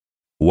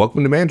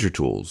Welcome to Manager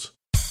Tools.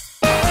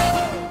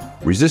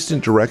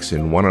 Resistant Directs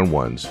in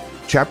One-on-Ones,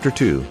 Chapter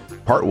 2,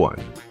 Part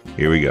 1.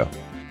 Here we go.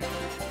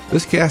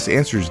 This cast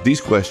answers these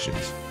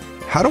questions.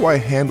 How do I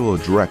handle a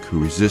direct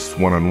who resists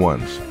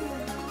one-on-ones?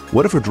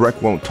 What if a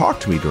direct won't talk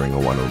to me during a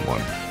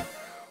one-on-one?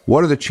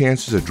 What are the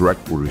chances a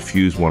direct will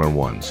refuse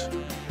one-on-ones?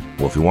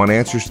 Well, if you want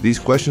answers to these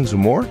questions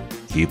and more,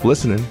 keep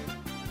listening.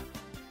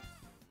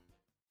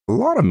 A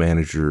lot of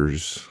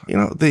managers,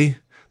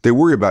 they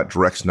worry about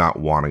directs not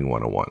wanting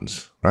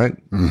one-on-ones, right?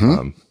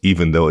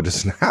 Even though it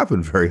doesn't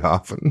happen very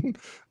often.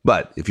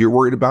 But if you're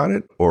worried about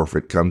it, or if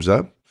it comes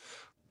up,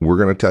 we're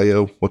going to tell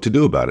you what to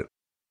do about it.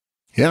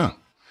 Yeah.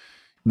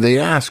 They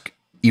ask,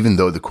 even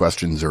though the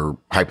questions are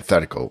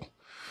hypothetical,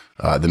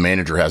 the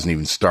manager hasn't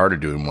even started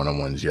doing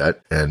one-on-ones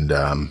yet. And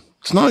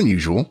it's not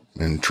unusual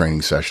in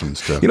training sessions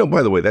to...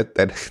 By the way,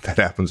 that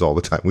happens all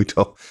the time.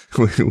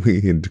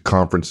 We in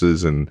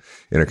conferences and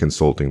in our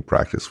consulting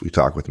practice, we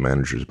talk with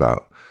managers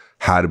about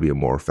how to be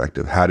more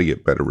effective, how to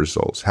get better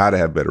results, how to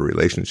have better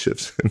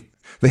relationships.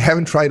 They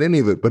haven't tried any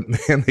of it, but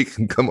man, they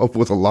can come up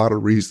with a lot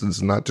of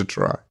reasons not to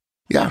try.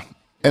 Yeah.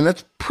 And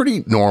that's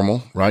pretty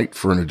normal, right?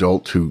 For an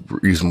adult who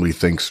reasonably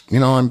thinks,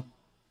 I'm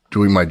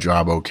doing my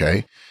job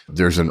okay.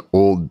 There's an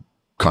old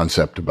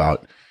concept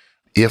about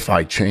if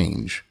I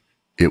change,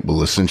 it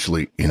will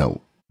essentially,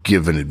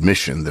 give an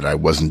admission that I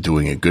wasn't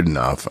doing it good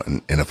enough.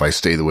 And if I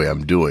stay the way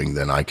I'm doing,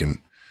 then I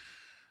can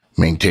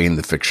maintain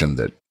the fiction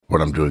that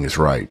what I'm doing is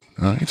right.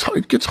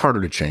 It gets harder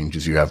to change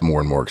as you have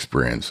more and more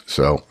experience.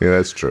 So yeah,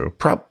 that's true.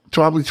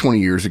 Probably 20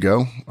 years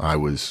ago, I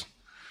was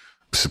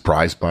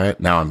surprised by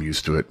it. Now I'm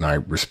used to it and I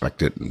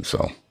respect it. And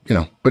so,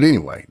 but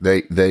anyway,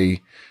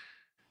 they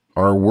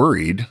are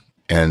worried.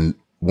 And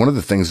one of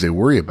the things they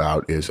worry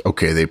about is,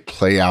 okay, they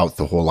play out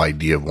the whole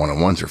idea of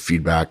one-on-ones or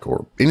feedback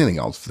or anything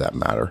else for that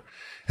matter.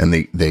 And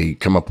they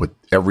come up with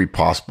every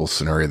possible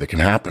scenario that can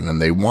happen.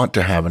 And they want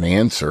to have an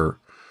answer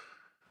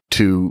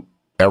to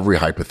every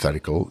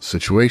hypothetical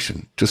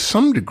situation. To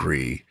some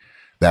degree,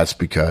 that's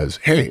because,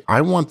 hey,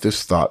 I want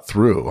this thought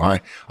through.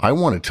 I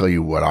want to tell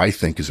you what I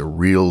think is a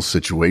real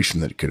situation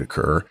that could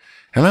occur.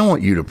 And I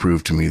want you to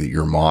prove to me that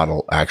your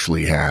model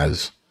actually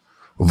has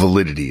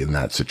validity in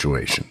that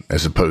situation,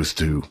 as opposed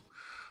to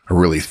a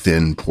really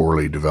thin,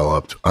 poorly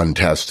developed,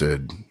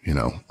 untested,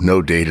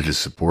 no data to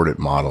support it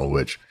model,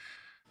 which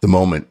the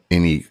moment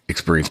any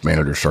experienced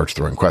manager starts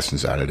throwing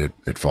questions at it,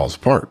 it falls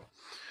apart.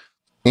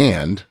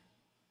 And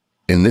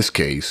in this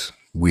case,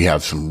 we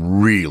have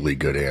some really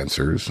good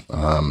answers,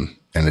 and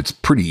it's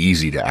pretty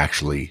easy to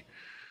actually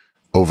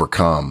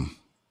overcome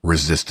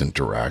resistant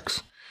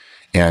directs.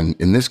 And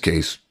in this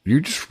case, you're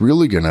just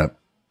really going to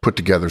put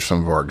together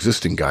some of our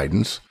existing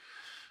guidance,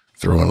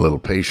 throw in a little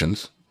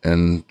patience,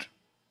 and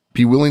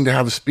be willing to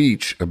have a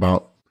speech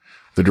about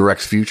the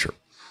direct's future,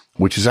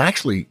 which is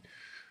actually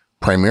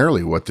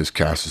primarily what this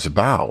cast is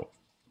about.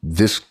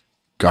 This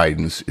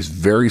guidance is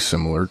very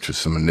similar to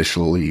some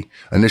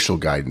initial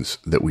guidance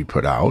that we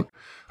put out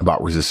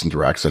about resistant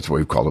directs. That's why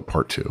we've called it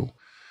Part 2.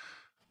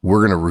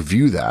 We're going to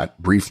review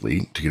that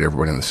briefly to get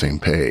everybody on the same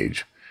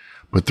page.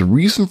 But the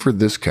reason for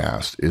this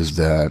cast is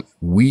that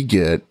we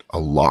get a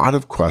lot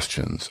of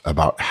questions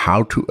about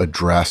how to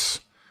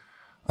address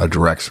a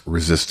direct's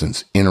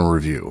resistance in a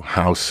review,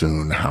 how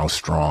soon, how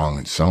strong,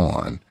 and so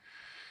on.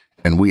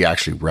 And we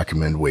actually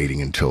recommend waiting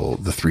until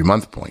the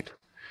 3-month point.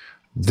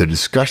 The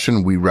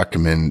discussion we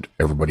recommend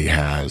everybody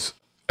has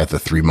at the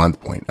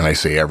 3-month point, and I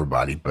say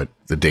everybody, but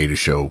the data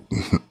show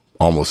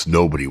almost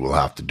nobody will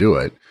have to do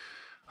it.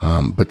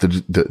 But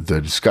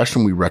the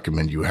discussion we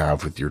recommend you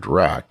have with your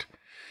direct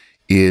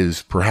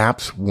is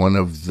perhaps one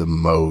of the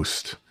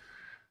most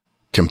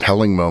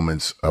compelling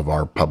moments of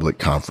our public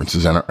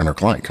conferences and our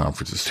client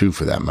conferences too,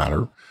 for that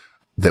matter,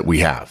 that we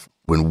have.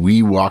 When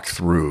we walk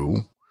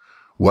through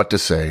what to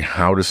say,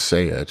 how to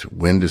say it,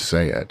 when to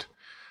say it,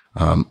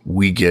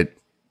 we get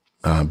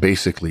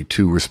basically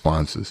 2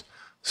 responses: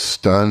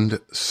 stunned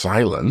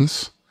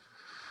silence,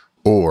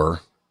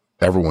 or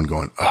everyone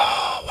going,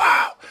 "Oh,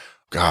 wow,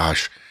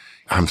 gosh,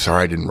 I'm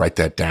sorry I didn't write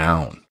that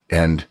down."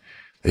 And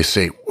they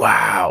say,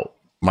 "Wow."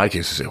 My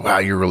case, they say, "Wow,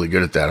 you're really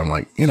good at that." I'm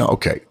like,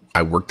 okay,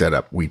 I worked that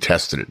up. We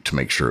tested it to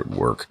make sure it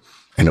worked,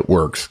 and it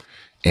works.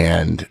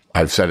 And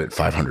I've said it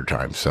 500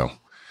 times, so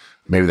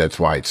maybe that's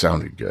why it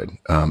sounded good.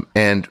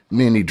 And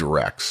many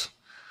directs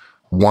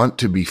want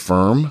to be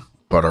firm,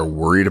 but are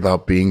worried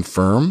about being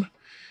firm.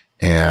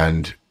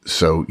 And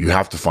so you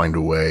have to find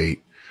a way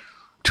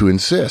to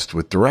insist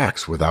with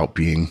directs without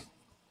being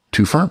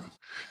too firm.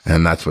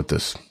 And that's what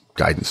this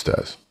guidance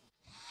does.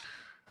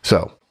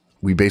 So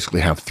we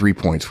basically have 3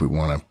 points we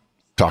want to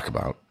talk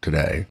about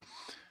today.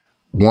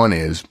 One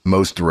is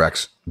most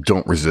directs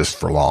don't resist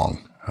for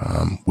long.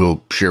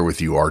 We'll share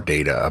with you our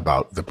data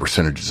about the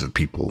percentages of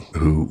people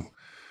who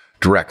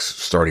directs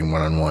starting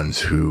one-on-ones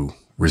who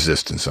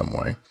resist in some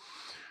way.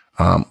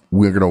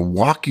 We're going to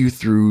walk you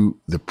through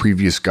the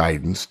previous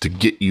guidance to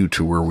get you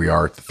to where we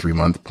are at the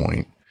 3-month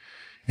point.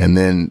 And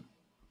then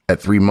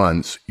at 3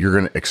 months, you're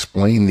going to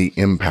explain the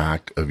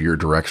impact of your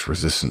direct's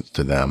resistance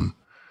to them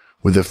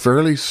with a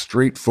fairly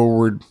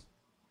straightforward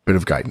bit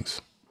of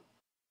guidance.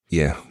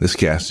 Yeah, this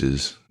cast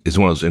is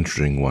one of those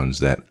interesting ones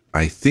that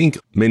I think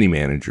many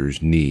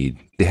managers need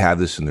to have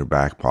this in their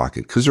back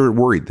pocket because they're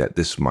worried that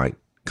this might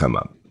come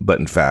up. But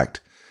in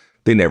fact,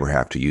 they never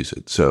have to use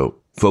it. So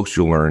folks,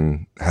 you'll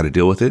learn how to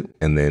deal with it,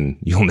 and then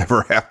you'll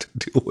never have to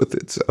deal with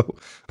it. So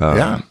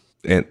Yeah.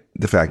 And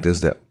the fact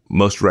is that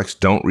most directs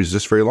don't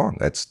resist very long.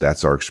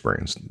 That's our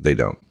experience. They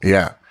don't.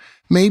 Yeah.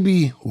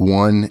 Maybe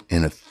 1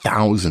 in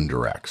 1,000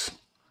 directs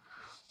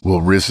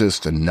will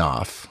resist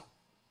enough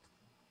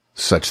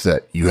such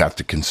that you have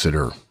to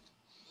consider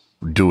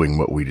doing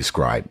what we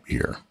describe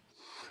here.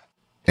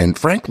 And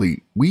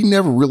frankly, we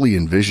never really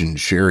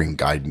envisioned sharing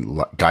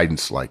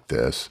guidance like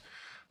this.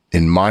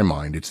 In my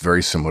mind, it's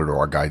very similar to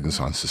our guidance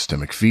on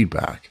systemic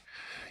feedback.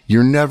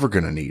 You're never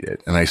going to need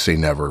it. And I say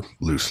never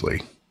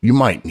loosely. You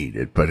might need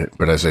it,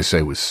 but as I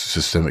say, with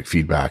systemic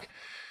feedback,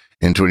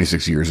 in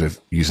 26 years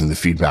of using the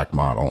feedback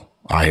model,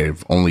 I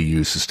have only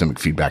used systemic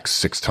feedback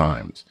 6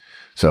 times.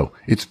 So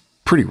it's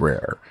pretty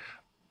rare.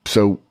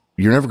 So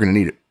you're never going to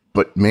need it.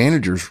 But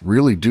managers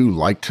really do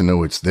like to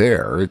know it's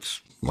there.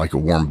 It's like a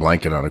warm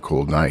blanket on a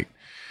cold night.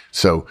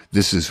 So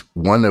this is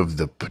one of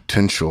the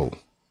potential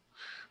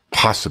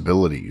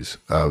possibilities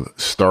of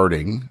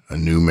starting a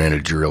new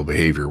managerial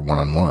behavior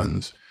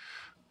one-on-ones.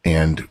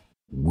 And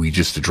we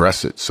just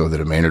address it so that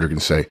a manager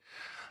can say,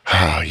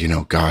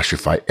 gosh,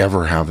 if I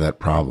ever have that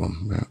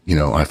problem,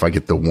 if I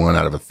get the 1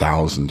 out of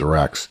 1,000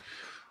 directs,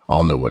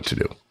 I'll know what to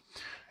do.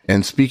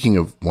 And speaking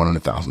of 1 in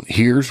 1,000,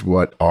 here's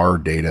what our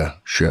data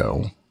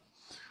show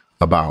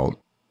about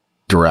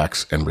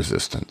directs and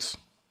resistance.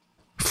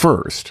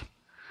 First,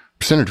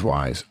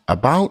 percentage-wise,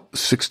 about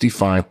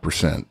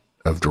 65%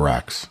 of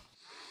directs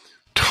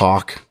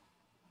talk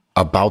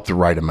about the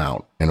right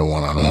amount in a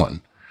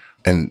one-on-one.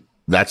 And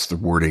that's the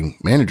wording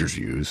managers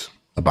use,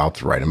 about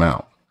the right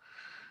amount.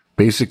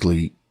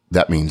 Basically,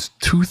 that means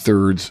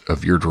 2/3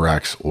 of your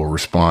directs will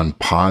respond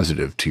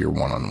positive to your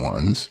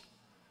one-on-ones.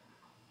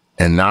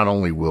 And not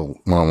only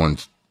will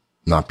one-on-ones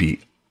not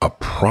be a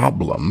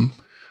problem,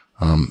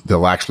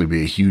 they'll actually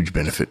be a huge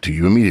benefit to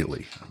you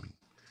immediately.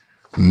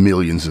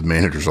 Millions of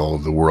managers all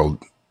over the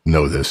world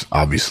know this,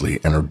 obviously,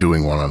 and are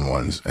doing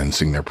one-on-ones and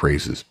sing their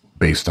praises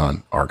based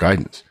on our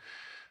guidance.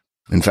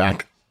 In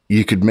fact,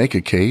 you could make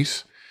a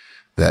case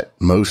that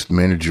most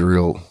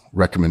managerial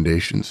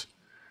recommendations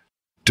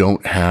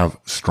don't have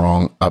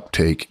strong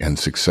uptake and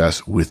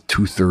success with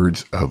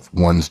 2/3 of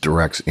one's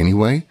directs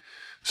anyway.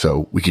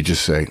 So we could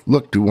just say,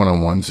 look, do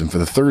one-on-ones. And for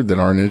the third that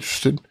aren't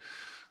interested,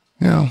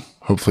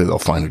 hopefully they'll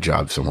find a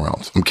job somewhere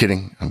else. I'm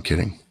kidding. I'm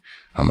going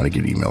to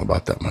get email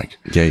about that, Mike.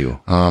 Yeah, you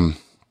will.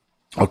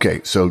 Okay.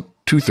 So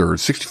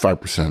 2/3,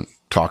 65%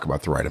 talk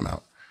about the right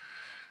amount.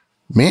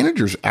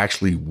 Managers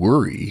actually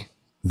worry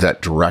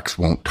that directs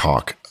won't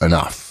talk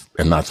enough.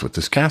 And that's what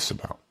this cast's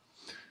about.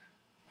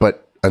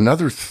 But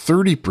another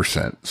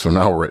 30%, so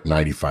now we're at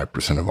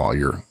 95% of all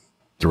your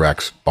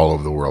directs all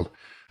over the world,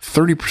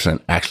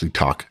 30% actually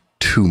talk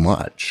too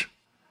much.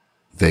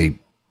 They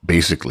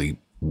basically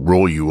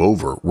roll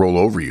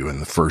over you in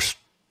the first,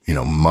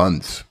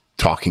 month,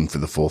 talking for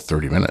the full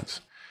 30 minutes.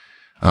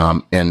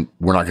 And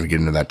we're not going to get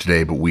into that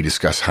today, but we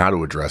discuss how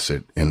to address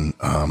it in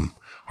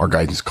our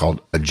guidance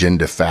called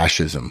Agenda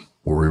Fascism,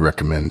 where we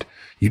recommend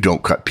you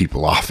don't cut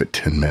people off at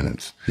 10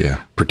 minutes,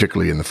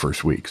 particularly in the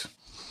first weeks.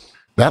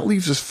 That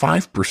leaves us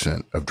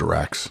 5% of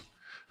directs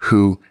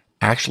who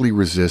actually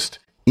resist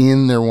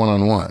in their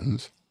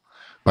one-on-ones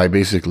by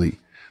basically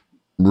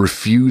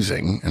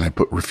refusing, and I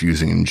put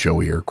refusing in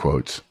Joey air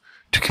quotes,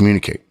 to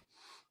communicate.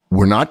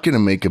 We're not going to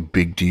make a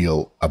big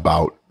deal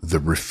about the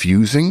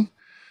refusing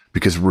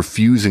because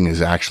refusing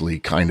is actually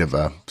kind of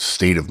a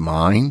state of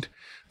mind.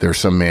 There are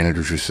some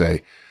managers who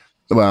say,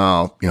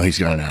 well, he's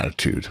got an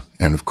attitude.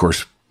 And of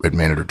course, at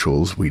Manager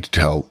Tools, we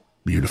tell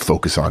you to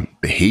focus on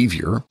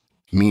behavior,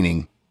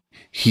 meaning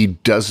he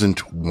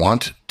doesn't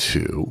want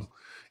to,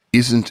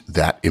 isn't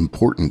that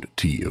important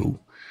to you.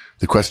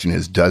 The question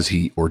is, does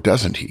he or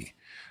doesn't he?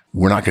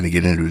 We're not going to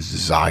get into his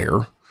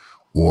desire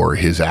or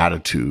his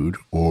attitude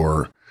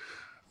or,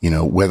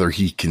 whether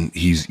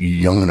he's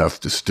young enough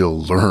to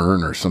still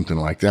learn or something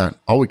like that.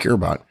 All we care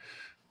about,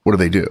 what do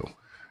they do?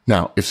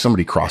 Now, if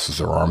somebody crosses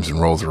their arms and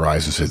rolls their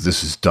eyes and says,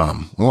 this is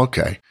dumb, well,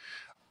 okay.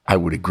 I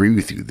would agree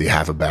with you. They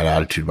have a bad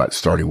attitude about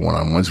starting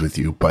one-on-ones with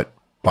you, but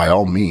by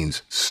all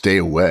means, stay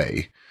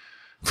away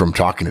from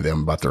talking to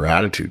them about their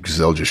attitude because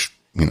they'll just,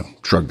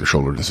 shrug their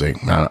shoulders and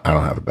say, I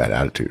don't have a bad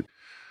attitude.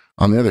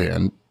 On the other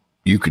hand,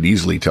 you could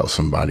easily tell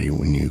somebody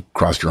when you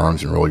cross your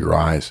arms and roll your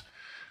eyes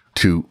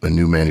to a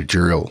new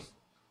managerial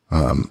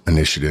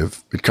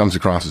initiative, it comes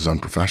across as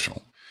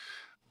unprofessional.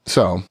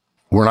 So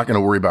we're not going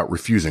to worry about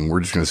refusing.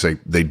 We're just going to say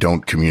they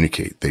don't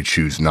communicate. They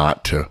choose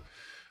not to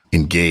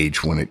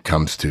engage when it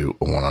comes to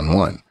a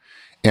one-on-one.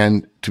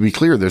 And to be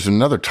clear, there's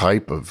another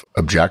type of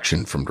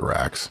objection from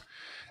directs.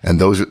 And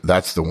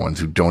that's the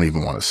ones who don't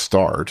even want to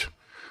start,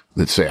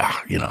 that say,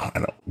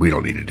 we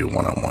don't need to do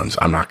one-on-ones.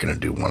 I'm not going to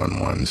do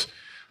one-on-ones.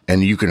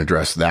 And you can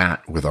address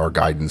that with our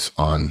guidance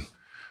on,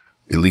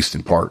 at least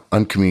in part,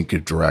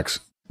 uncommunicative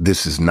directs.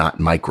 this is not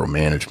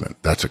micromanagement.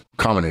 That's a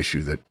common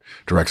issue that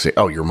directs say,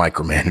 oh, you're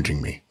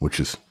micromanaging me, which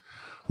is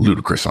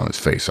ludicrous on its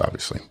face,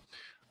 obviously.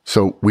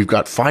 So we've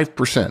got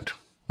 5%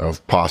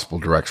 of possible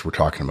directs we're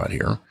talking about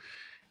here.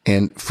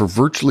 And for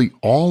virtually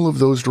all of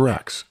those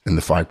directs in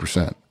the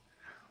 5%,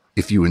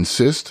 if you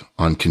insist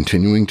on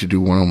continuing to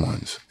do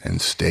one-on-ones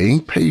and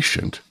staying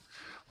patient,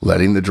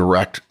 letting the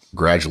direct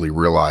gradually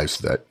realize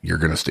that you're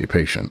going to stay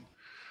patient,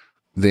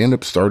 they end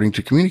up starting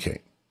to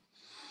communicate.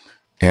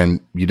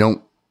 And you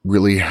don't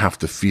really have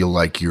to feel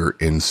like you're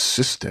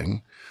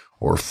insisting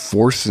or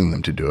forcing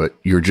them to do it.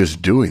 You're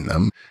just doing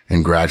them,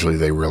 and gradually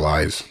they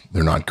realize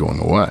they're not going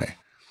away.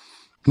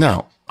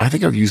 Now, I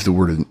think I've used the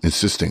word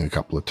insisting a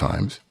couple of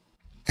times,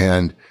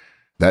 and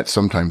that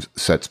sometimes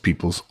sets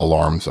people's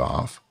alarms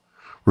off.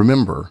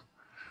 Remember,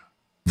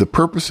 the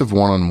purpose of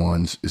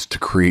one-on-ones is to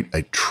create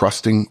a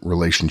trusting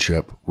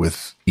relationship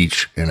with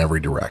each and every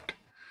direct.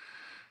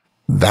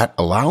 That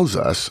allows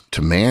us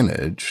to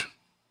manage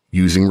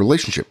using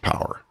relationship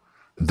power,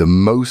 the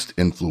most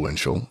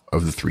influential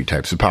of the 3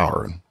 types of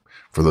power. And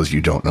for those of you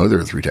who don't know, there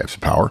are 3 types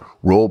of power.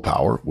 Role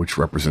power, which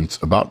represents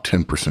about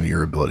 10% of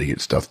your ability to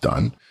get stuff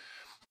done.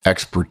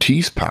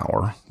 Expertise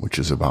power, which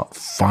is about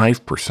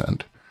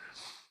 5%.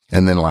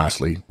 And then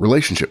lastly,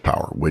 relationship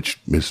power, which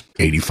is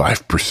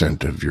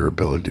 85% of your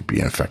ability to be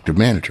an effective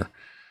manager.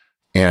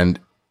 And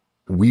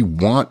we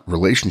want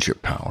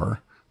relationship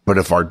power, but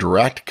if our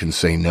direct can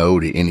say no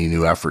to any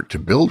new effort to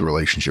build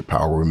relationship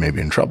power, we may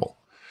be in trouble.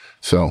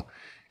 So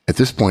at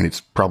this point,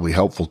 it's probably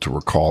helpful to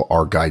recall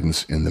our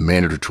guidance in the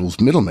Manager Tools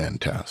Middleman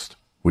Test,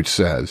 which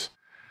says,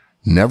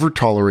 never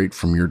tolerate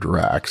from your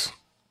directs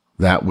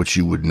that which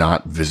you would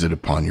not visit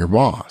upon your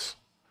boss.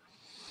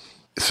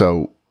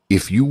 So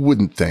if you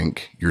wouldn't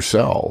think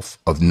yourself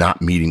of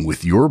not meeting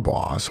with your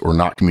boss or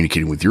not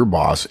communicating with your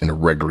boss in a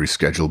regularly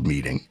scheduled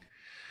meeting,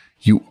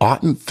 you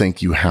oughtn't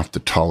think you have to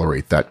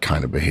tolerate that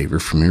kind of behavior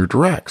from your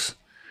directs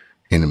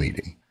in a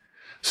meeting.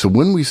 So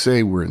when we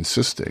say we're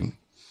insisting,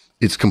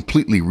 it's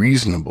completely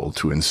reasonable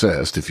to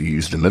insist if you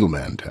use the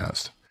middleman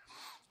test.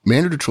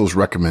 Manager Tools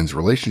recommends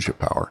relationship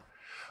power,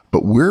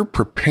 but we're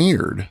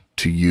prepared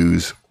to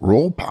use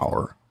role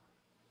power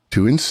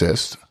to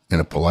insist in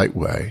a polite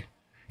way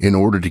in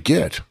order to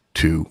get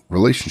to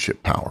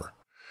relationship power.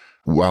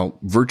 While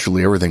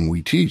virtually everything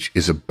we teach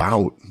is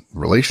about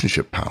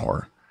relationship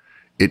power,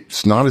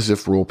 it's not as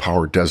if role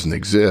power doesn't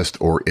exist,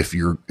 or if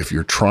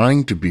you're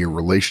trying to be a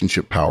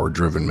relationship power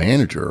driven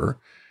manager,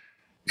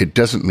 it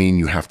doesn't mean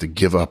you have to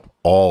give up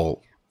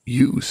all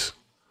use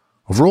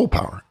of role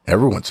power.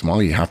 Every once in a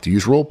while, you have to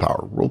use role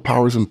power. Role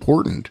power is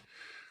important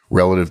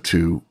relative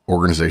to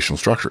organizational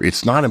structure.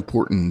 It's not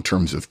important in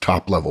terms of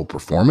top level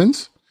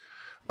performance,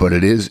 but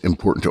it is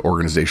important to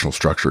organizational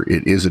structure.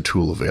 It is a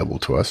tool available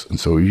to us, and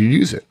so you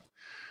use it.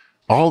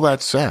 All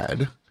that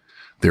said,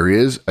 there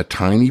is a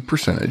tiny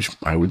percentage,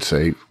 I would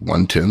say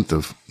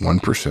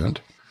 0.1%,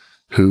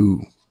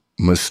 who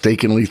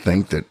mistakenly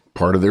think that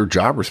part of their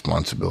job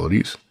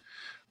responsibilities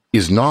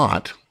is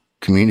not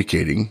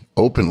communicating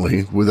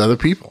openly with other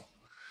people.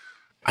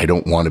 I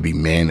don't want to be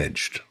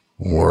managed,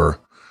 or,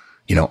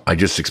 I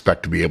just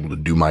expect to be able to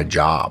do my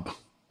job.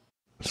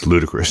 It's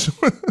ludicrous.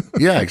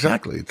 Yeah,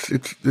 exactly.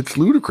 It's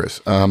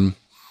ludicrous.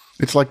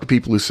 It's like the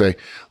people who say,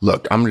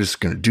 look, I'm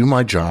just going to do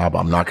my job.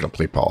 I'm not going to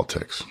play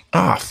politics.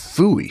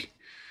 Phooey.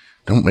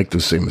 Don't make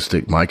the same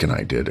mistake Mike and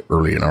I did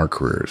early in our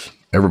careers.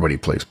 Everybody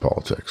plays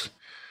politics.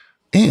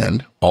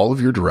 And all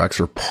of your directs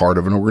are part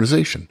of an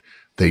organization.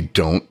 They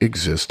don't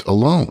exist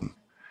alone.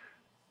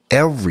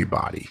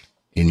 Everybody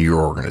in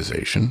your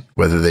organization,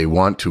 whether they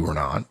want to or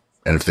not,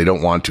 and if they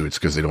don't want to, it's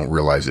because they don't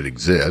realize it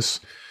exists,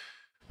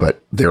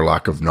 but their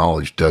lack of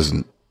knowledge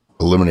doesn't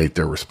eliminate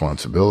their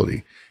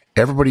responsibility.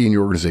 Everybody in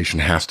your organization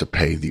has to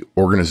pay the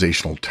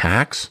organizational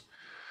tax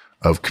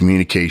of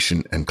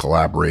communication and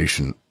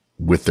collaboration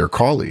with their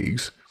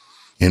colleagues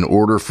in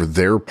order for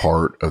their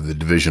part of the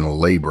divisional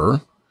labor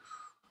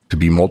to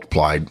be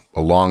multiplied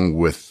along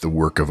with the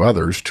work of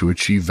others to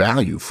achieve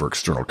value for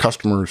external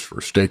customers, for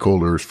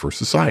stakeholders, for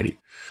society.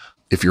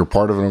 If you're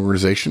part of an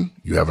organization,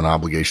 you have an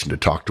obligation to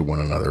talk to one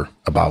another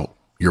about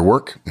your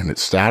work and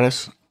its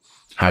status,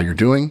 how you're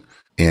doing.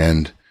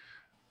 And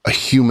a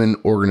human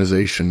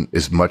organization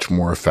is much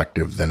more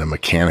effective than a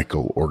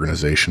mechanical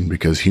organization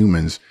because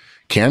humans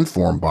can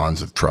form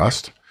bonds of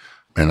trust.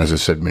 And as I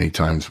said many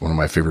times, one of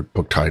my favorite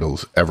book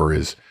titles ever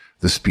is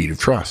The Speed of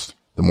Trust.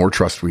 The more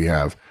trust we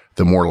have,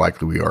 the more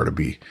likely we are to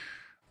be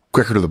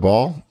quicker to the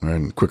ball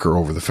and quicker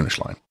over the finish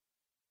line.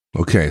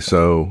 Okay,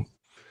 so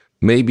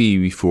maybe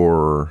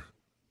before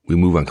we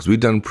move on, because we've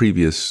done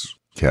previous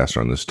casts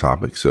on this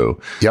topic, so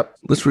yep,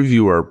 let's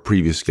review our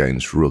previous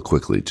guidance real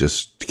quickly,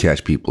 just to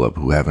catch people up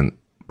who haven't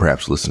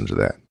perhaps listened to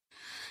that.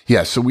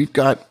 Yeah, so we've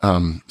got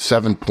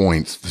 7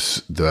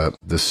 points,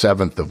 the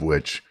seventh of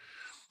which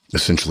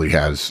essentially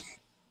has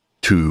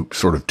two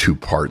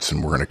parts,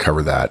 and we're going to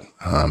cover that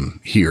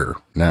here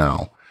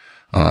now.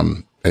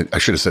 I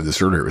should have said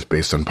this earlier. It was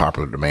based on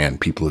popular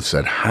demand. People have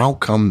said, how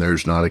come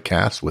there's not a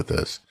cast with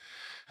this?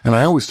 And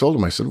I always told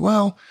them, I said,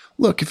 well,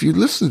 look, if you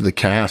listen to the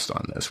cast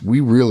on this, we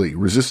really,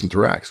 Resistant to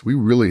Rex, we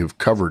really have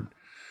covered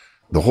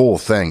the whole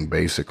thing,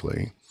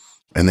 basically.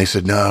 And they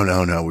said, no,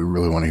 we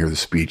really want to hear the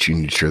speech. You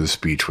need to share the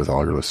speech with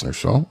all your listeners.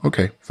 So,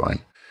 okay, fine.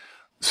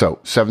 So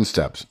 7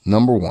 steps.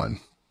 Number 1,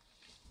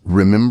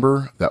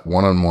 remember that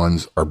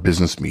one-on-ones are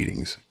business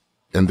meetings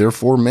and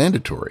therefore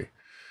mandatory.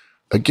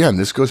 Again,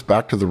 this goes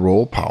back to the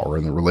role, power,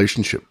 and the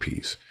relationship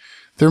piece.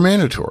 They're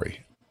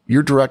mandatory.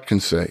 Your direct can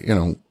say,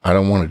 I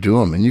don't want to do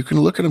them. And you can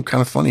look at them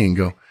kind of funny and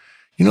go,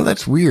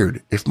 that's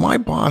weird. If my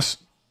boss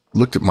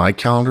looked at my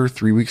calendar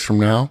 3 weeks from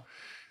now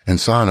and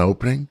saw an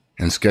opening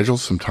and scheduled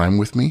some time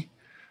with me,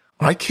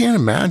 I can't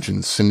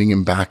imagine sending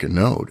him back a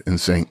note and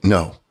saying,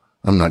 no,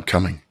 I'm not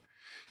coming.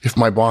 If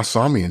my boss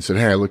saw me and said,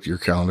 hey, I looked at your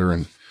calendar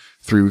and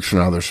 3 weeks from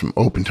now, there's some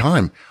open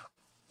time,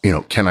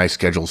 can I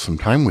schedule some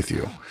time with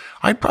you?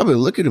 I'd probably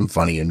look at him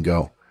funny and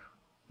go,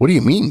 what do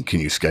you mean,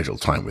 can you schedule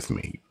time with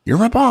me? You're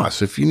my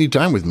boss. If you need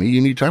time with me, you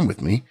need time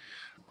with me.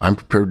 I'm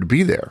prepared to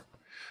be there.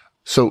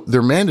 So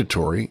they're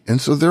mandatory. And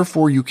so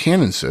therefore you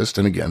can insist.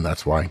 And again,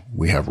 that's why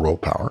we have role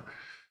power.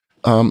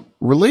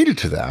 Related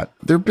to that,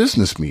 they're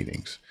business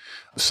meetings.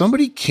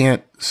 Somebody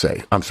can't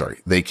say,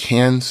 they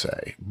can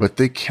say, but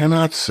they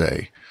cannot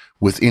say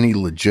with any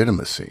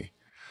legitimacy,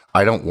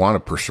 I don't want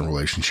a personal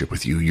relationship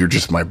with you. You're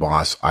just my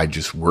boss. I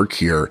just work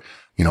here.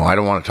 I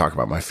don't want to talk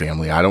about my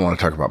family. I don't want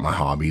to talk about my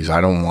hobbies.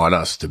 I don't want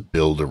us to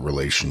build a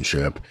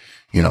relationship.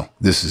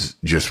 This is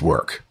just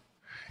work.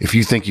 If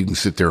you think you can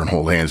sit there and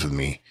hold hands with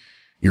me,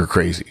 you're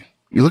crazy.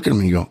 You look at him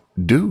and you go,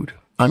 dude,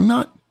 I'm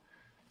not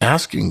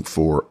asking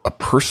for a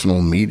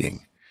personal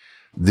meeting.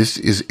 This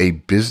is a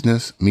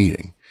business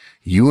meeting.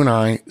 You and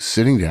I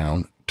sitting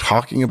down,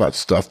 talking about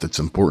stuff that's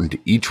important to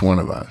each one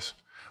of us,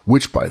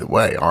 which, by the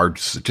way, our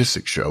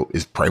statistics show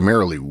is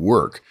primarily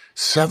work.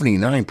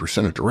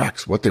 79% of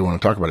directs, what they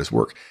want to talk about is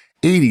work.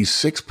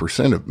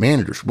 86% of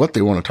managers, what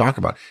they want to talk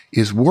about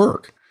is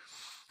work.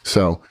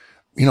 So,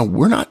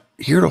 we're not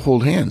here to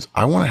hold hands.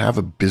 I want to have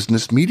a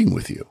business meeting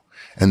with you.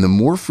 And the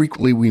more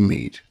frequently we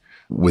meet,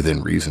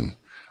 within reason,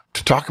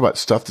 to talk about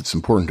stuff that's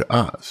important to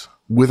us,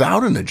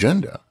 without an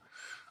agenda,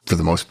 for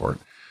the most part,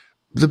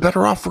 the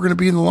better off we're going to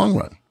be in the long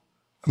run.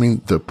 I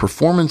mean, the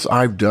performance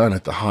I've done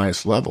at the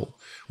highest level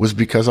was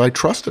because I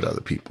trusted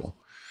other people.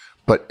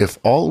 But if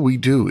all we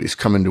do is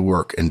come into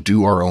work and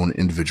do our own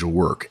individual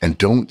work and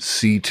don't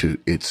see to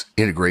its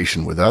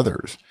integration with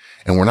others,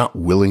 and we're not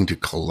willing to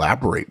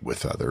collaborate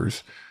with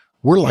others,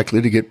 we're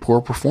likely to get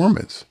poor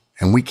performance.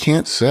 And we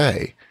can't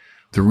say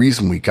the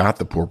reason we got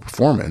the poor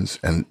performance,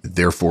 and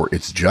therefore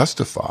it's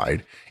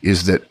justified,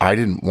 is that I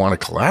didn't want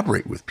to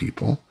collaborate with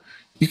people.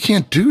 You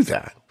can't do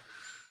that.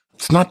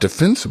 It's not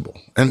defensible.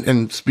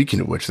 And speaking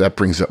of which, that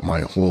brings up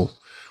one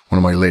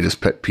of my latest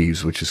pet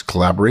peeves, which is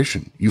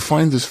collaboration. You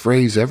find this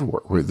phrase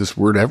everywhere, or this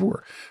word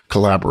everywhere,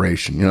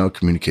 collaboration,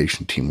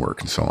 communication,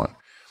 teamwork, and so on.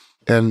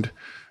 And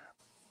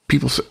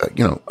people say,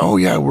 oh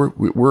yeah, we're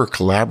a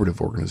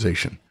collaborative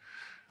organization.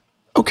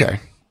 Okay,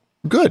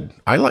 good.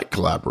 I like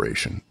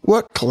collaboration.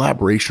 What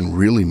collaboration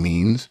really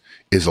means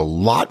is a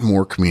lot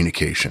more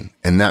communication.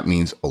 And that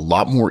means a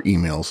lot more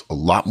emails, a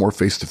lot more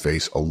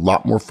face-to-face, a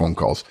lot more phone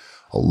calls,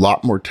 a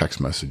lot more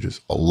text messages,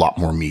 a lot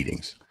more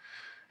meetings.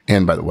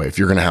 And by the way, if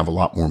you're going to have a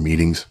lot more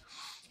meetings,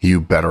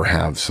 you better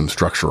have some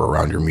structure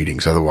around your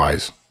meetings.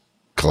 Otherwise,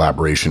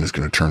 collaboration is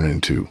going to turn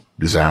into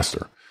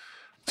disaster.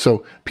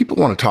 So people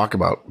want to talk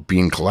about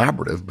being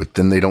collaborative, but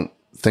then they don't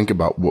think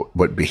about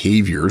what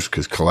behaviors,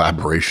 because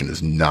collaboration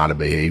is not a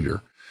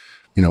behavior,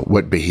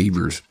 what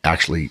behaviors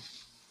actually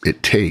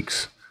it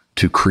takes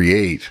to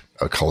create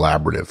a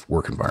collaborative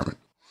work environment.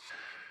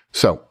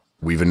 So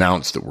we've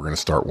announced that we're going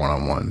to start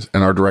one-on-ones,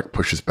 and our direct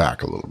pushes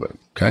back a little bit.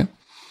 Okay.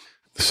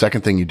 The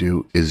second thing you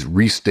do is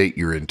restate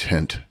your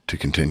intent to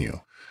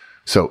continue.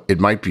 So it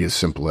might be as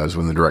simple as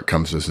when the direct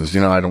comes to us and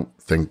says, I don't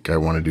think I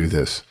want to do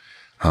this.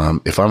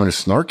 If I'm in a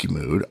snarky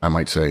mood, I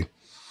might say,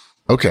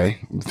 okay,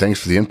 thanks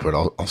for the input.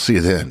 I'll see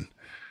you then.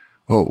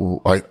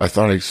 Oh, I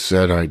thought I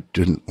said I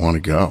didn't want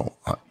to go.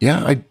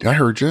 Yeah, I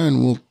heard you,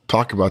 and we'll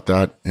talk about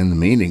that in the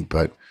meeting,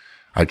 but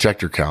I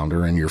checked your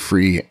calendar and you're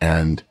free.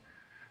 And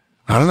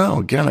I don't know.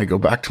 Again, I go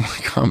back to my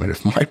comment.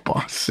 If my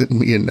boss sent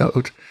me a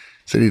note,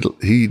 said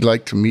he'd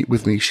like to meet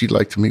with me, she'd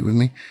like to meet with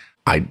me,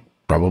 I'd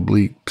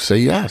probably say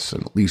yes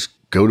and at least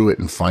go to it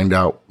and find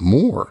out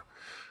more.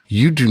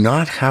 You do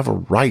not have a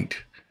right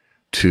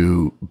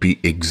to be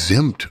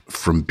exempt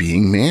from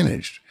being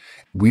managed.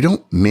 We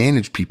don't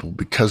manage people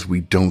because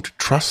we don't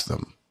trust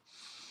them.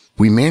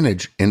 We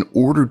manage in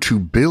order to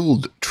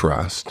build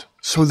trust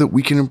so that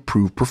we can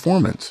improve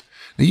performance.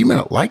 Now, you may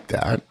not like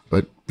that,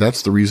 but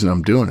that's the reason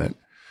I'm doing it.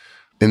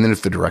 And then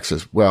if the direct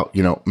says, well,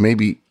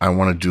 maybe I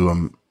want to do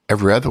them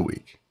every other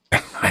week,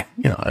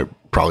 I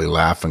probably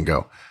laugh and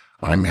go,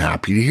 I'm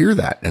happy to hear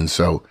that. And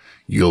so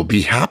you'll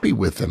be happy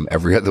with them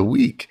every other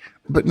week.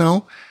 But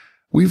no,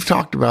 we've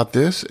talked about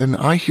this and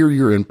I hear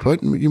your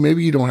input.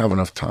 Maybe you don't have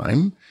enough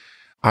time.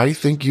 I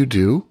think you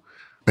do.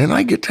 And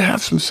I get to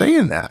have some say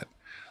in that,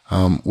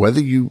 whether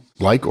you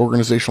like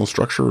organizational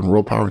structure and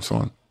role power and so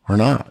on or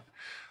not.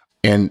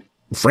 And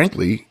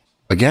frankly,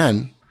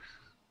 again,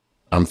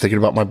 I'm thinking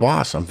about my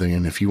boss. I'm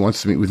thinking if he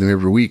wants to meet with me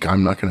every week,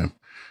 I'm not going to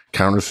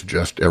counter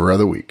suggest every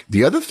other week.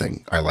 The other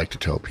thing I like to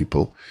tell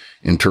people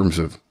in terms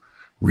of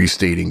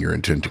restating your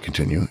intent to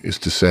continue is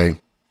to say,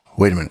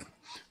 wait a minute.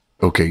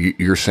 Okay,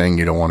 you're saying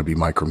you don't want to be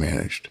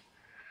micromanaged.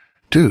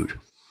 Dude,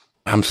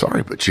 I'm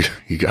sorry, but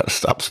you got to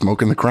stop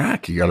smoking the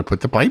crack. You got to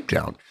put the pipe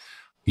down.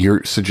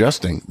 You're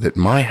suggesting that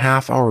my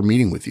half-hour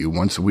meeting with you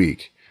once a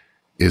week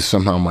is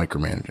somehow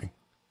micromanaging.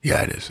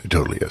 Yeah, it is. It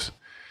totally is.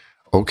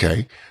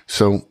 Okay,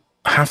 so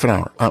half an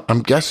hour.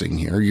 I'm guessing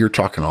here you're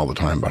talking all the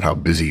time about how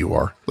busy you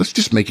are. Let's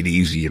just make it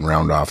easy and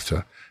round off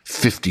to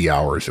 50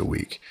 hours a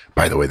week.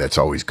 By the way, that's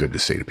always good to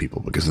say to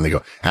people because then they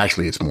go,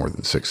 actually, it's more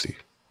than 60,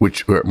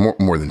 which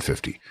more than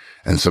 50.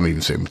 And some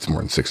even say it's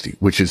more than 60,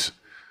 which is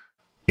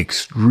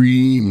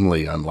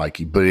extremely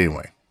unlikely. But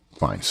anyway,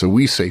 fine. So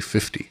we say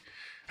 50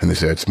 and they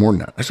say it's more than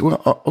that. I said,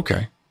 well,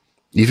 okay,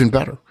 even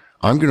better.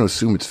 I'm going to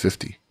assume it's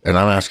 50 and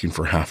I'm asking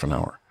for half an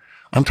hour.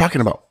 I'm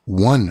talking about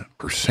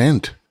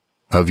 1%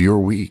 of your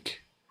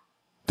week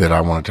that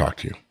I want to talk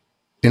to you.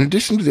 In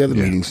addition to the other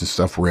meetings and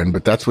stuff we're in,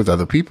 but that's with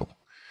other people.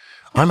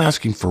 I'm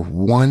asking for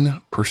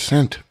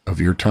 1% of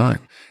your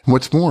time. And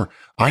what's more,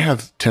 I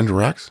have 10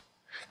 directs.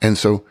 And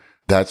so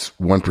that's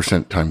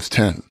 1% times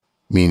 10,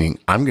 meaning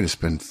I'm going to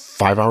spend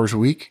 5 hours a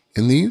week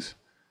in these.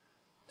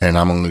 And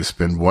I'm only going to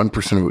spend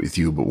 1% of it with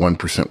you, but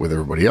 1% with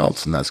everybody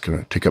else. And that's going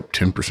to take up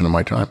 10% of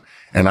my time.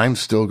 And I'm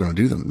still going to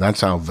do them.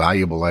 That's how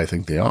valuable I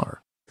think they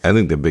are. I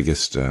think the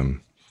biggest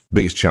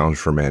challenge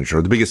for a manager,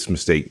 or the biggest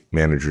mistake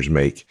managers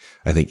make,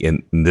 I think,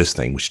 in this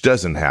thing, which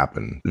doesn't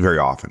happen very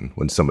often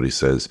when somebody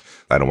says,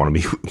 I don't want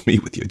to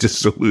meet with you. It's just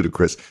so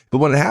ludicrous. But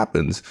when it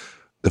happens,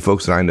 the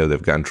folks that I know that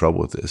have gotten in trouble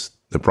with this,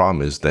 the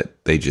problem is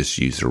that they just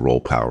use their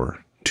role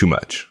power too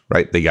much,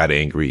 right? They got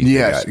angry.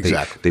 Yes,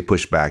 exactly. They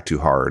push back too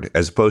hard,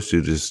 as opposed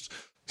to just,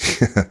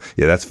 yeah,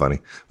 that's funny.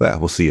 Well,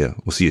 we'll see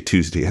you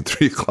Tuesday at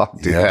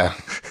 3:00. Dude. Yeah.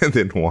 And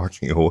then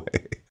walking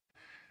away.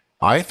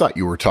 I thought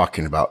you were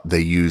talking about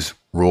they use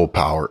role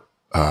power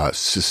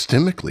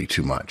systemically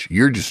too much.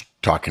 You're just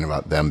talking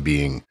about them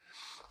being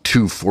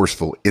too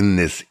forceful in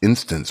this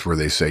instance where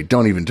they say,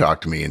 don't even talk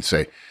to me, and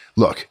say,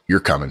 look, you're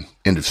coming.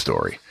 End of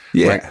story.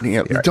 Yeah.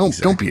 Right?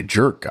 Don't be a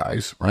jerk,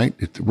 guys. Right.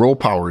 Role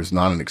power is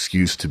not an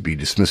excuse to be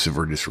dismissive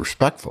or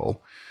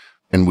disrespectful.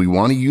 And we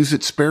want to use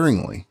it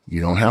sparingly.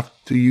 You don't have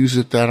to use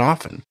it that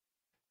often.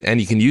 And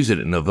you can use it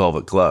in a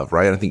velvet glove,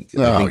 right? I think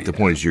the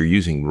point is you're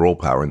using role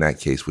power in that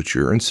case, which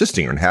you're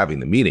insisting on having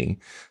the meeting,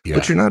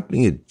 but you're not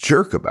being a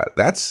jerk about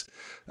it.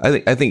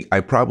 I think I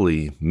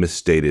probably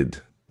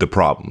misstated the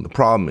problem. The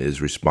problem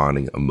is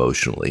responding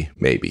emotionally,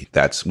 maybe.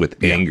 That's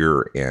with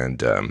anger and,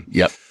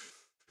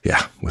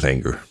 with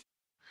anger.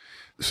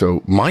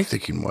 So my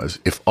thinking was,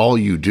 if all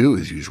you do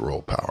is use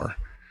role power,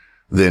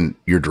 then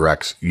your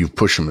directs, you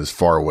push them as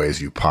far away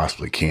as you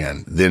possibly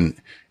can. Then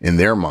in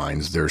their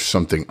minds, there's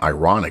something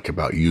ironic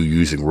about you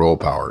using role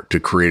power to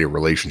create a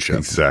relationship.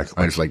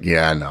 Exactly. I was like,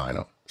 yeah, no, I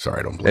don't. Sorry,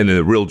 I don't believe And then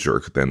the real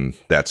jerk, then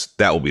that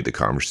will be the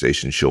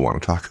conversation she'll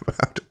want to talk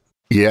about.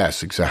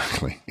 Yes,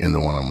 exactly. In the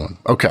one-on-one.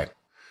 Okay.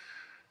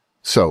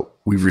 So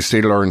we've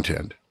restated our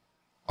intent.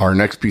 Our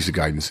next piece of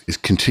guidance is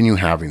continue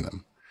having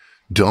them.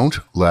 Don't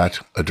let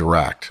a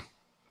direct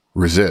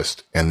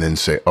resist and then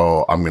say,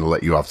 oh, I'm going to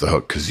let you off the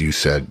hook because you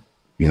said,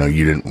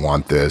 you didn't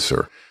want this,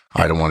 or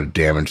I don't want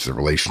to damage the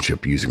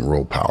relationship using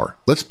role power.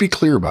 Let's be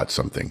clear about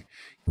something.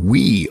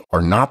 We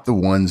are not the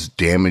ones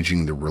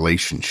damaging the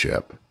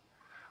relationship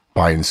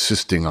by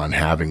insisting on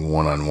having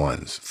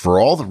one-on-ones for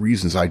all the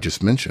reasons I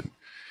just mentioned.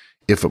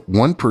 If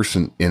one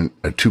person in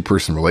a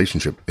two-person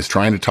relationship is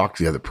trying to talk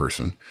to the other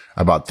person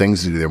about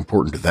things that are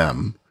important to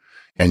them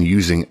and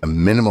using a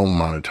minimum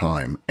amount of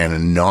time and a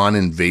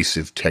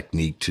non-invasive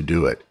technique to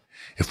do it,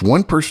 if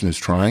one person is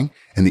trying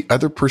and the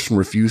other person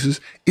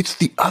refuses, it's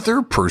the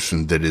other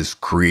person that is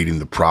creating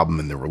the problem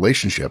in the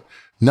relationship,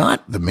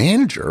 not the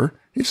manager.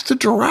 It's the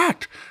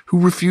direct who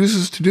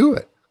refuses to do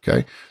it.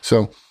 Okay.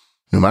 So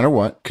no matter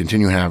what,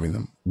 continue having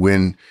them.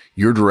 When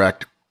your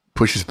direct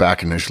pushes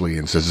back initially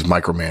and says it's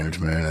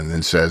micromanagement and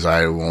then says,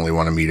 I only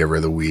want to meet every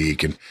other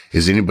week. And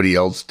is anybody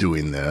else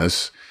doing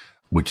this?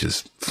 Which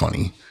is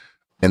funny.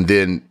 And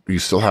then you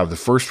still have the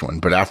first one,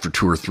 but after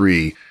 2 or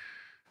 3,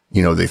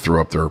 they throw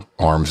up their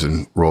arms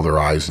and roll their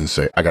eyes and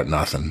say, I got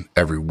nothing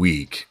every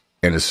week.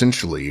 And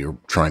essentially you're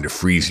trying to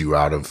freeze you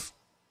out of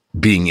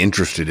being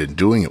interested in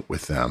doing it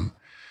with them.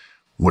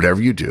 Whatever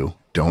you do,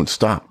 don't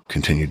stop.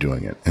 Continue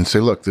doing it and say,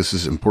 look, this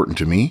is important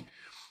to me.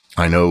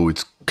 I know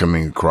it's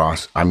coming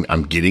across.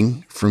 I'm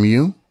getting from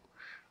you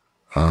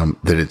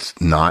that it's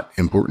not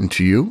important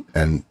to you,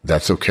 and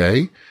that's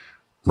okay.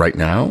 Right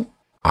now,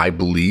 I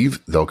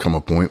believe there'll come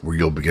a point where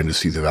you'll begin to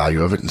see the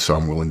value of it, and so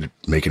I'm willing to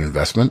make an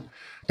investment.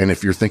 And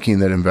if you're thinking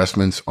that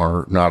investments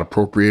are not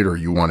appropriate or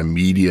you want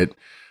immediate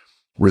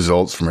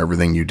results from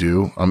everything you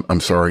do,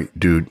 I'm sorry,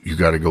 dude, you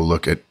got to go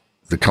look at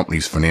the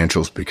company's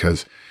financials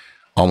because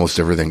almost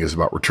everything is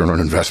about return on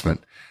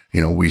investment.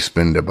 We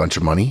spend a bunch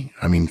of money.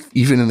 I mean,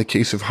 even in the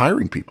case of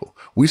hiring people,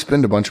 we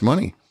spend a bunch of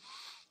money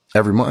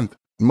every month.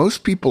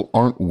 most people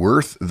aren't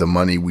worth the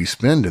money we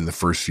spend in the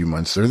first few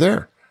months they're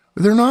there.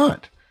 They're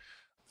not.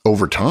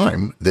 Over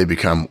time, they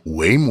become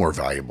way more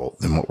valuable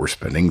than what we're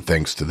spending,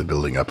 thanks to the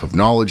building up of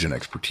knowledge and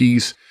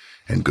expertise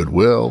and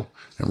goodwill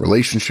and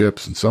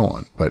relationships and so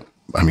on. But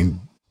I mean,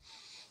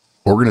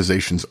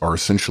 organizations are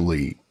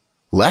essentially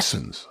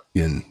lessons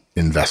in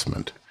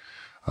investment.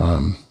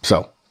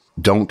 So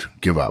don't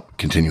give up.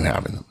 Continue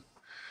having them.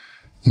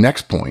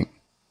 Next point,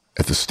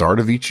 at the start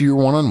of each of your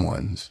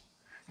one-on-ones,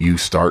 you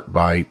start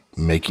by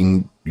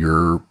making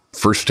your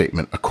first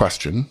statement a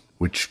question,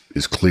 which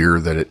is clear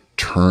that it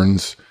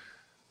turns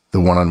the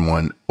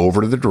one-on-one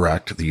over to the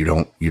direct, that you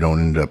don't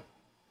end up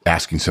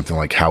asking something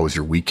like, how was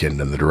your weekend?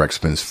 And the direct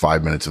spends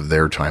 5 minutes of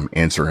their time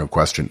answering a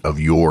question of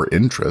your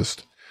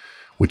interest,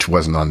 which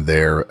wasn't on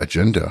their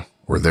agenda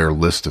or their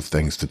list of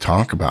things to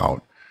talk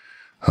about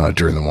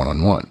during the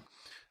one-on-one.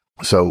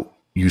 So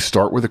you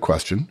start with a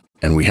question,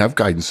 and we have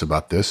guidance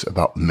about this,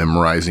 about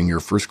memorizing your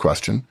first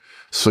question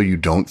so you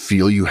don't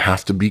feel you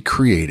have to be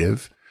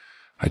creative.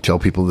 I tell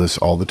people this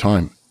all the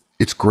time.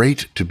 It's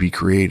great to be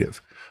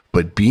creative,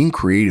 but being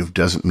creative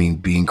doesn't mean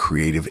being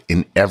creative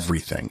in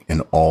everything,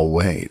 in all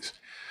ways.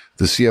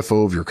 The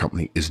CFO of your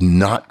company is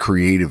not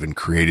creative in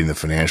creating the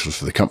financials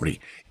for the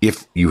company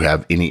if you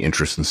have any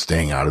interest in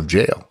staying out of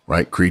jail,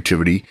 right?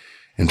 Creativity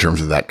in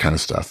terms of that kind of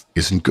stuff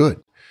isn't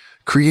good.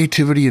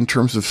 Creativity in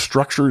terms of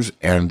structures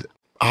and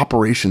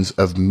operations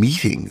of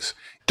meetings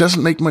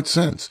doesn't make much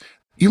sense.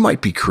 You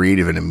might be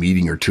creative in a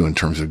meeting or two in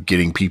terms of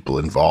getting people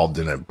involved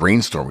in a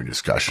brainstorming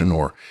discussion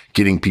or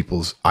getting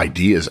people's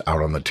ideas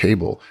out on the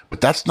table,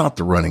 but that's not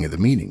the running of the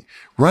meeting.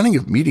 Running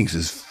of meetings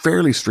is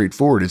fairly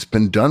straightforward. It's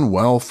been done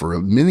well for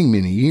many,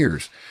 many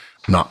years,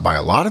 not by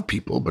a lot of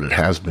people, but it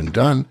has been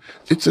done.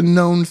 It's a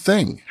known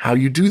thing how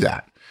you do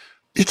that.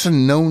 It's a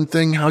known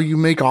thing how you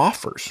make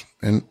offers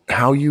and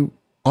how you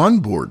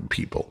onboard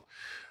people.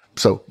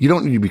 So you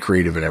don't need to be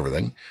creative in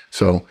everything.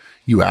 So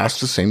you ask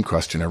the same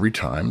question every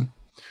time.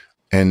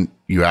 And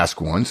you ask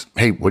once,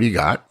 hey, what do you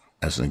got?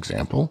 As an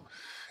example.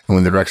 And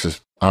when the director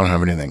says, I don't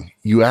have anything,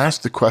 you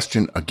ask the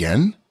question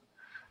again,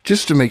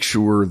 just to make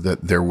sure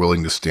that they're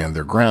willing to stand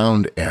their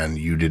ground and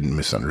you didn't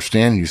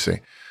misunderstand. You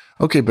say,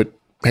 okay, but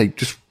hey,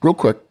 just real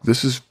quick,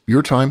 this is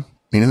your time.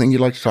 Anything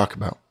you'd like to talk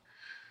about?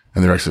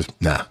 And the director says,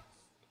 nah.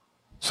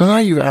 So now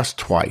you've asked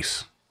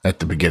twice at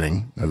the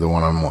beginning of the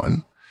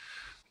one-on-one.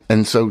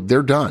 And so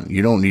they're done.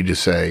 You don't need to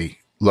say,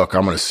 look,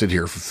 I'm going to sit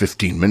here for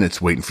 15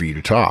 minutes waiting for you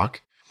to talk.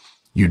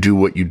 You do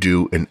what you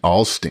do in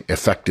all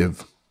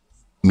effective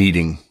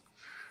meeting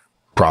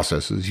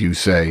processes. You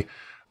say,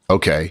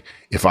 okay,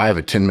 if I have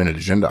a 10-minute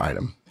agenda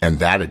item and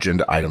that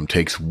agenda item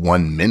takes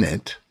 1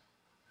 minute,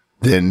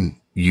 then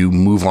you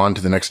move on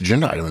to the next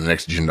agenda item. And the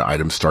next agenda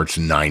item starts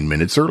 9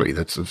 minutes early.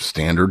 That's a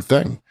standard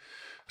thing.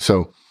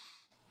 So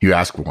you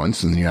ask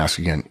once and then you ask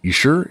again, you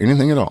sure?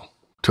 Anything at all?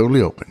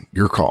 Totally open.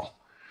 Your call.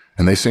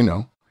 And they say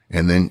no.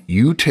 And then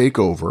you take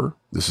over.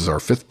 This is our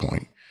fifth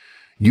point.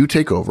 You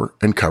take over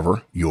and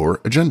cover your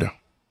agenda.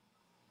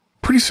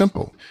 Pretty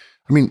simple.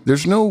 I mean,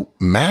 there's no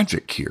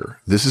magic here.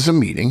 This is a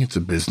meeting. It's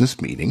a business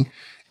meeting,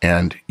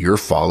 and you're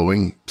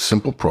following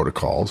simple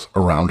protocols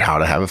around how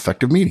to have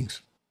effective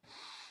meetings.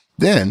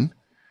 Then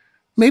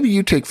maybe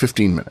you take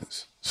 15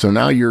 minutes. So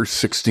now you're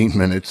 16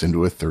 minutes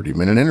into a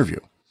 30-minute interview.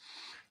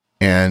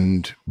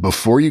 And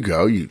before you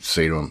go, you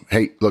say to them,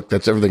 hey, look,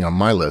 that's everything on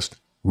my list.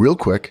 Real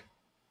quick,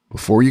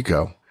 before you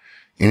go,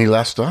 any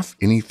last stuff?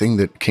 Anything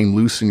that came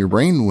loose in your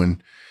brain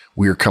when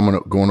we are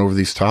going over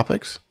these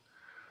topics?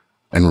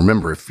 And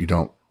remember, if you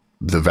don't,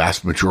 the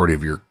vast majority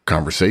of your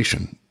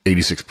conversation,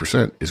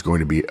 86%, is going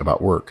to be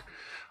about work,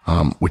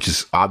 which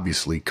is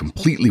obviously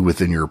completely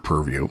within your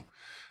purview.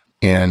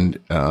 And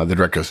the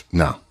director goes,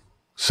 no.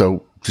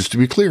 So just to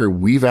be clear,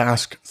 we've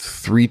asked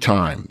 3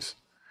 times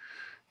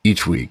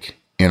each week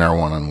in our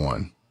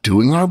one-on-one,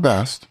 doing our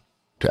best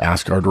to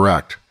ask our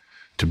direct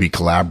to be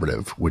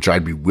collaborative, which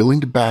I'd be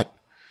willing to bet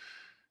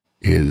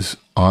is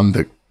on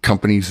the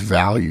company's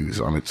values,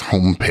 on its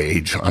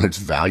homepage, on its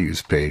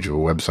values page of a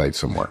website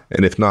somewhere.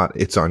 And if not,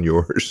 it's on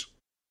yours.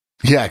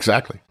 Yeah,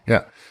 exactly.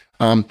 Yeah.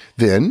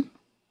 Then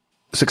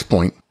 6th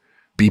point,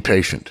 be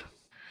patient.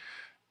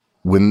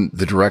 When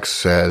the direct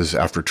says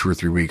after 2 or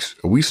 3 weeks,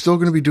 are we still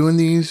going to be doing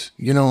these?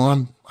 You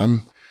know,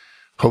 I'm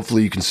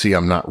hopefully you can see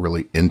I'm not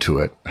really into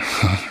it.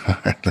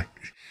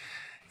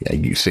 Yeah,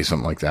 you say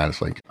something like that.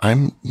 It's like,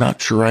 I'm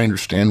not sure I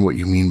understand what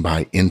you mean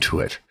by into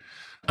it.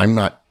 I'm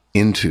not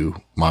into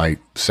my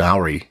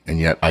salary, and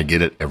yet I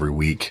get it every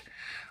week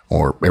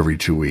or every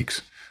 2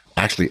 weeks.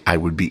 Actually, I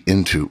would be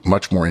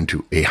much more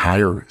into a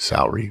higher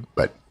salary,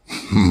 but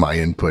my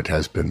input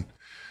has been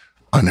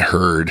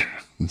unheard.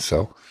 And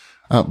so,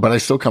 but I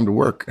still come to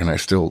work and I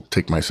still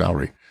take my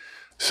salary.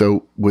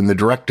 So when the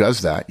direct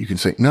does that, you can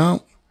say,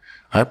 no,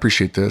 I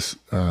appreciate this.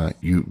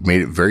 You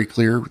made it very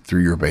clear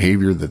through your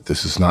behavior that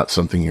this is not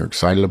something you're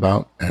excited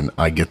about. And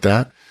I get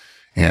that.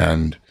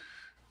 And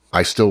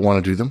I still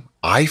want to do them.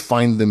 I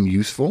find them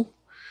useful.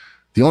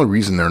 The only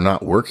reason they're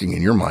not working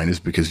in your mind is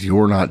because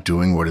you're not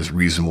doing what is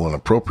reasonable and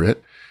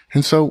appropriate.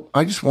 And so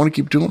I just want to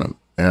keep doing them.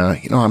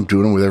 I'm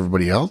doing them with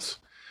everybody else.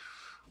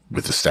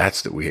 with the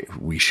stats that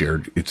we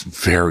shared, it's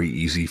very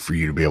easy for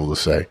you to be able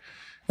to say,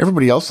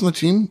 everybody else on the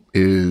team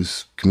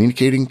is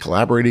communicating,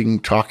 collaborating,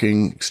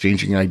 talking,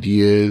 exchanging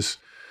ideas.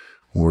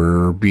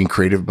 We're being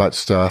creative about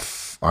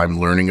stuff. I'm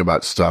learning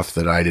about stuff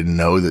that I didn't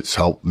know that's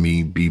helped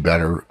me be a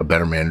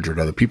better manager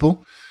to other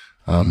people.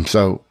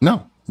 So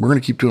no, we're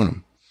going to keep doing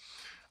them.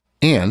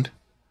 And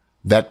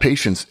that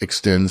patience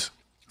extends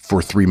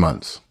for 3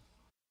 months.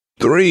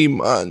 3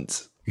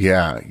 months.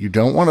 Yeah. You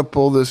don't want to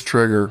pull this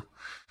trigger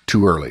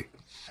too early.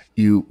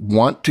 You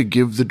want to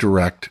give the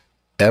direct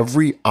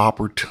every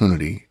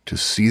opportunity to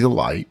see the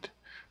light,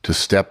 to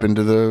step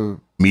into the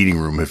meeting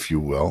room, if you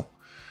will.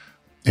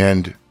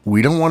 And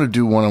we don't want to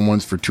do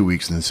one-on-ones for 2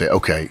 weeks and then say,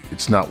 okay,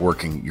 it's not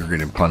working, you're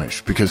getting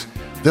punished, because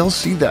they'll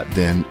see that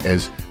then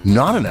as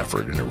not an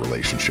effort in a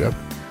relationship,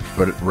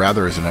 but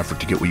rather as an effort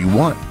to get what you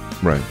want.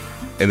 Right.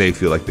 And they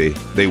feel like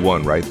they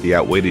won, right? They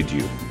outweighted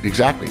you.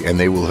 Exactly. And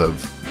they will have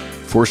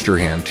forced your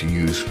hand to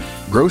use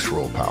gross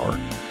role power,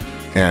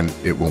 and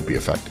it won't be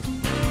effective.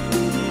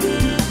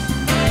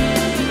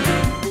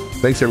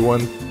 Thanks,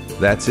 everyone.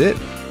 That's it.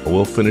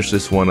 We'll finish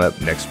this one up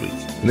next week.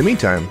 In the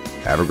meantime,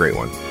 have a great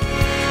one.